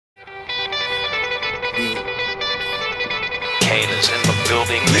haters in the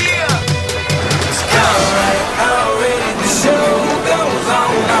building. Alright, already the show goes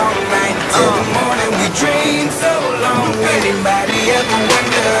on all night till the morning. We dream so long. Anybody ever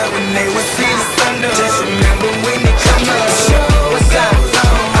wonder when they would see the sun? Just remember when they come up. The show goes on.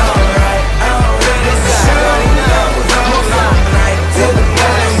 Alright, already the show goes on all night till the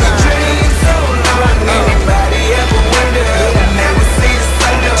morning. We dream so long. Anybody ever wonder when they would see the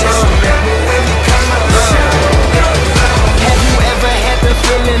sun? Just remember when they come up. The show goes on. Have you ever had the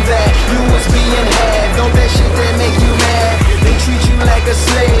feeling that you was being had? Don't that shit that make you mad? They treat you like a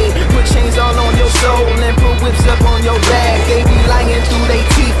slave, put chains all on your soul and put whips up on your back. They be lying through they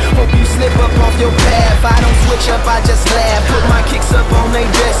teeth, hope you slip up off your path. I don't switch up, I just laugh, put my kicks up on they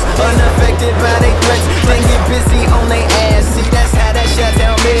desk, unaffected by they threats. Then get busy on they ass. See, that's how that shit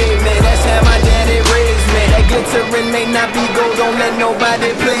down made me. That's how my daddy raised me. That glittering may not be gold, don't let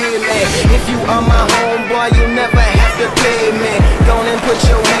nobody play me. If you are my homeboy, you never have to pay me. Go and put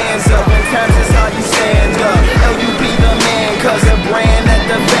your hands up, in times it's how you stand up. L.U.B. the man, cause a brand that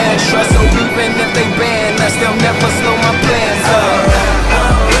the fans trust. So even if they ban us, they'll never slow my plans up.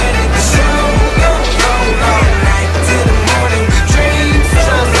 Already the show goes on all night till the morning. We dream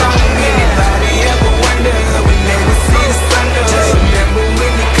so long. Anybody ever wonder when they would see the sun? Just remember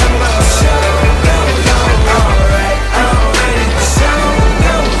when they come up. The show goes on. Alright, already the show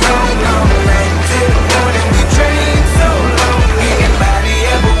goes on all night till the morning. We dream so long. Anybody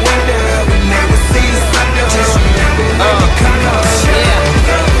ever wonder when they would see the sun? Just remember when they come up. The show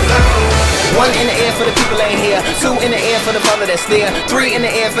goes on. One in the air for the people ain't here. Two in the air for the father that's there. Three in the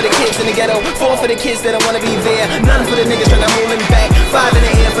air for the kids in the ghetto. Four for the kids that don't wanna be there. None for the niggas trying to hold them back. Five in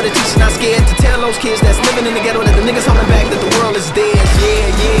the air for the teachers not scared to tell those kids that's living in the ghetto that the niggas holding back that the world is theirs. Yeah,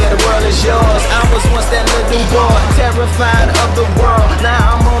 yeah, the world is yours. I was once that little boy, terrified of the world.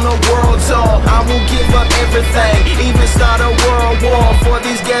 Now I'm on a world tour. I will give up everything, even start a world war for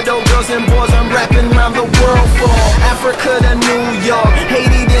these ghetto girls and boys. I'm rapping around the world for Africa to New York,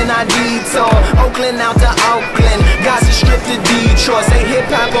 Haiti then I detour, Oakland out to Oakland, Gaza Strip to Detroit. Say hip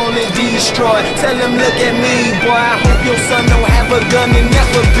hop only destroy. Tell them look at me, boy. I hope your son don't have a gun and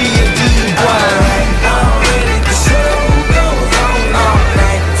never be a D-boy. Alright, already the show goes on all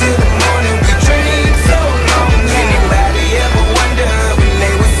night till the morning. We dream so long. Anybody ever wonder when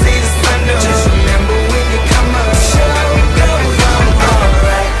they would see the sun? Just remember when they come up. The show goes on.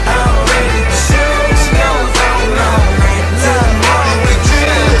 Alright, already the show goes on all night till the morning. We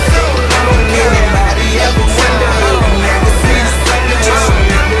dream so long. Anybody ever wonder when they would see the sun? Just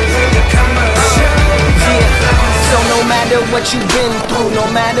remember when they come up. The show goes on. So no matter what you've been through, no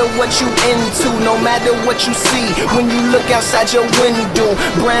matter what you into, no matter what you see, when you look outside your window,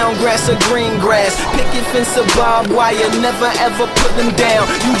 brown grass or green grass, picket fence or barbed wire, never ever put them down.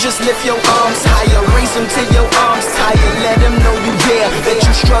 You just lift your arms higher, raise them till your arms tired. Let them know you there, that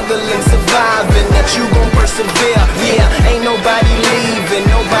you struggling, surviving, that you gon' persevere. Yeah, ain't nobody leaving,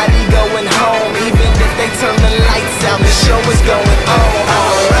 nobody going home.